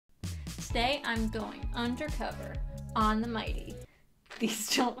Today I'm going undercover on the Mighty.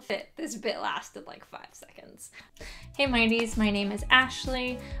 These don't fit. This bit lasted like 5 seconds. Hey Mighties, my name is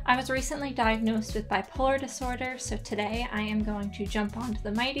Ashley. I was recently diagnosed with bipolar disorder, so today I am going to jump onto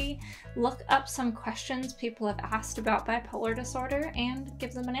the Mighty, look up some questions people have asked about bipolar disorder, and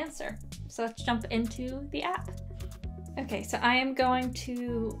give them an answer. So let's jump into the app. Okay, so I am going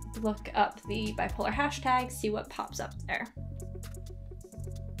to look up the bipolar hashtag, see what pops up there.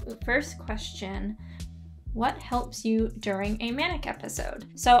 First question, what helps you during a manic episode?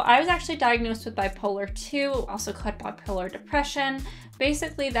 So I was actually diagnosed with bipolar 2, also called bipolar depression.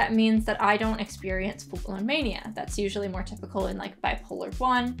 Basically, that means that I don't experience full-blown mania. That's usually more typical in like bipolar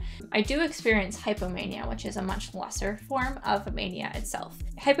 1. I do experience hypomania, which is a much lesser form of mania itself.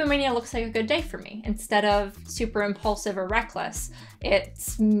 Hypomania looks like a good day for me. Instead of super impulsive or reckless,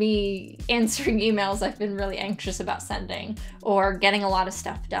 it's me answering emails I've been really anxious about sending or getting a lot of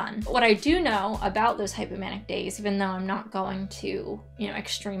stuff done. What I do know about those hypomanic days, even though I'm not going to,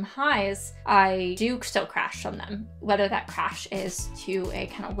 extreme highs, I do still crash from them. Whether that crash is to a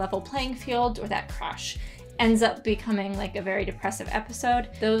kind of level playing field or that crash ends up becoming like a very depressive episode,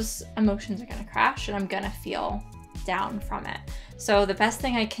 those emotions are gonna crash and I'm gonna feel down from it. So the best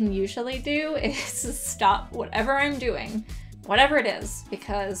thing I can usually do is stop whatever I'm doing, whatever it is,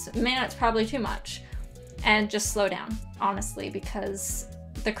 because man, it's probably too much, and just slow down, honestly, because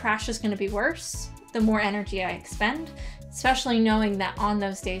the crash is going to be worse the more energy I expend, especially knowing that on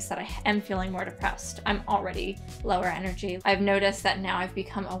those days that I am feeling more depressed, I'm already lower energy. I've noticed that now I've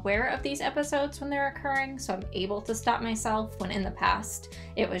become aware of these episodes when they're occurring, so I'm able to stop myself, when in the past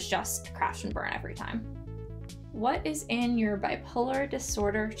it was just crash and burn every time. What is in your bipolar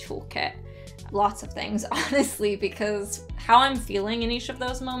disorder toolkit? Lots of things, honestly, because how I'm feeling in each of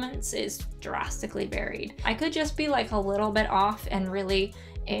those moments is drastically varied. I could just be like a little bit off, and really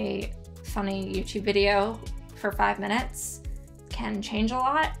a funny YouTube video for 5 minutes can change a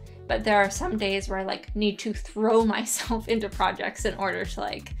lot, but there are some days where I need to throw myself into projects in order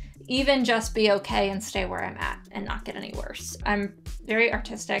to even just be okay and stay where I'm at and not get any worse. I'm very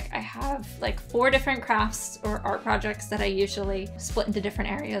artistic. I have 4 different crafts or art projects that I usually split into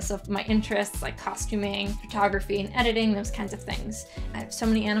different areas of my interests, like costuming, photography, and editing, those kinds of things. I have so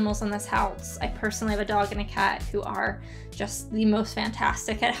many animals in this house. I personally have a dog and a cat who are just the most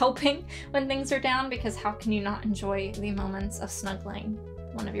fantastic at helping when things are down, because how can you not enjoy the moments of snuggling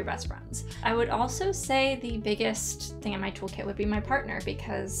one of your best friends? I would also say the biggest thing in my toolkit would be my partner,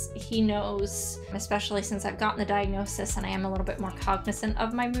 because he knows, especially since I've gotten the diagnosis and I am a little bit more cognizant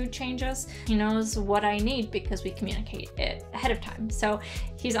of my mood changes, he knows what I need because we communicate it ahead of time. So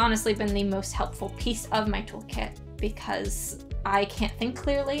he's honestly been the most helpful piece of my toolkit, because I can't think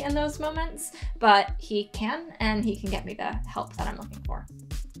clearly in those moments, but he can, and he can get me the help that I'm looking for.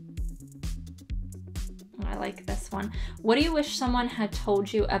 I like this one. What do you wish someone had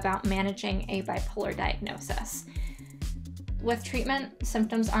told you about managing a bipolar diagnosis? With treatment,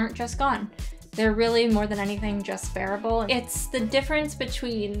 symptoms aren't just gone. They're really, more than anything, just bearable. It's the difference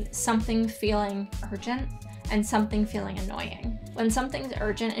between something feeling urgent and something feeling annoying. When something's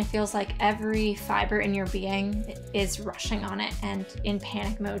urgent, it feels like every fiber in your being is rushing on it and in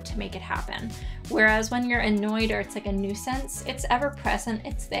panic mode to make it happen. Whereas when you're annoyed, or it's like a nuisance, it's ever present,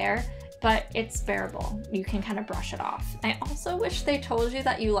 it's there, but it's bearable. You can kind of brush it off. I also wish they told you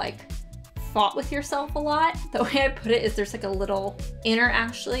that you fought with yourself a lot. The way I put it is there's a little inner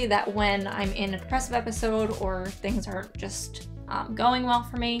Ashley that when I'm in a depressive episode or things aren't just going well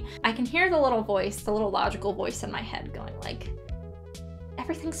for me, I can hear the little voice, the little logical voice in my head going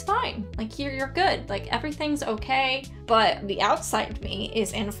everything's fine. You're good. Everything's okay. But the outside me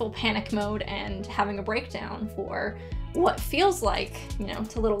is in full panic mode and having a breakdown for what feels like,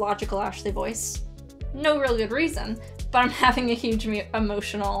 to little logical Ashley voice, no real good reason, but I'm having a huge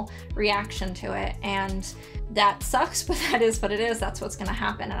emotional reaction to it, and that sucks, but that is what it is. That's what's gonna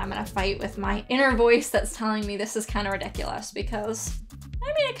happen, and I'm gonna fight with my inner voice that's telling me this is kind of ridiculous, because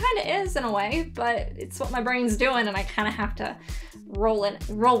it kind of is in a way, but it's what my brain's doing, and I kind of have to roll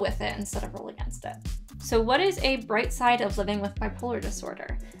with it instead of roll against it. So what is a bright side of living with bipolar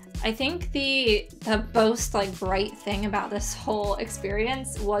disorder? I think the most bright thing about this whole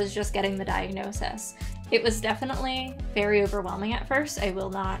experience was just getting the diagnosis. It was definitely very overwhelming at first. I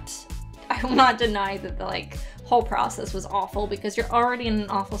will not deny that the whole process was awful, because you're already in an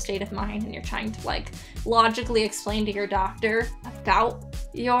awful state of mind and you're trying to logically explain to your doctor about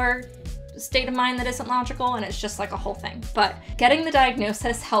your state of mind that isn't logical, and it's just a whole thing. But getting the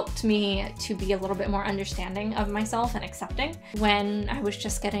diagnosis helped me to be a little bit more understanding of myself and accepting, when I was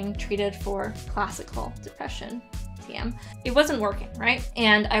just getting treated for classical depression, p.m. It wasn't working, right?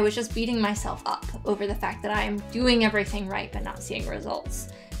 And I was just beating myself up over the fact that I am doing everything right but not seeing results.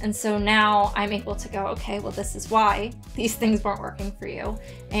 And so now I'm able to go, okay, well, this is why these things weren't working for you,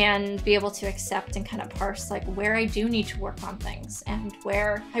 and be able to accept and kind of parse like where I do need to work on things and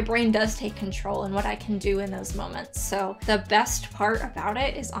where my brain does take control and what I can do in those moments. So the best part about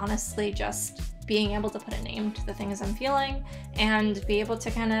it is honestly just being able to put a name to the things I'm feeling and be able to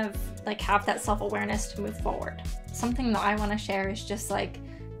kind of like have that self-awareness to move forward. Something that I want to share is just like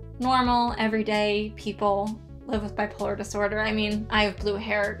normal, everyday people live with bipolar disorder. I mean, I have blue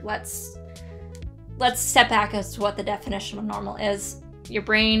hair. Let's step back as to what the definition of normal is. Your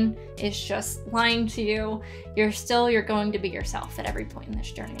brain is just lying to you. You're going to be yourself at every point in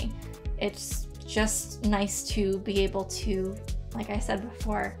this journey. It's just nice to be able to, like I said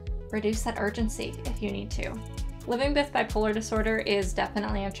before, reduce that urgency if you need to. Living with bipolar disorder is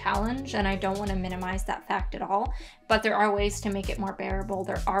definitely a challenge, and I don't want to minimize that fact at all, but there are ways to make it more bearable.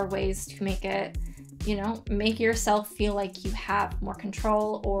 There are ways to make it, you know, make yourself feel like you have more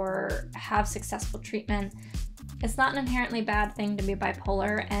control or have successful treatment. It's not an inherently bad thing to be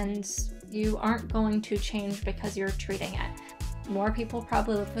bipolar, and you aren't going to change because you're treating it. More people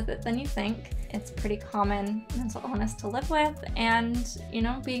probably live with it than you think. It's pretty common mental illness to live with, and, you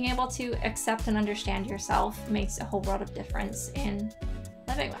know, being able to accept and understand yourself makes a whole world of difference in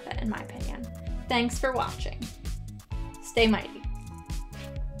living with it, in my opinion. Thanks for watching. Stay mighty.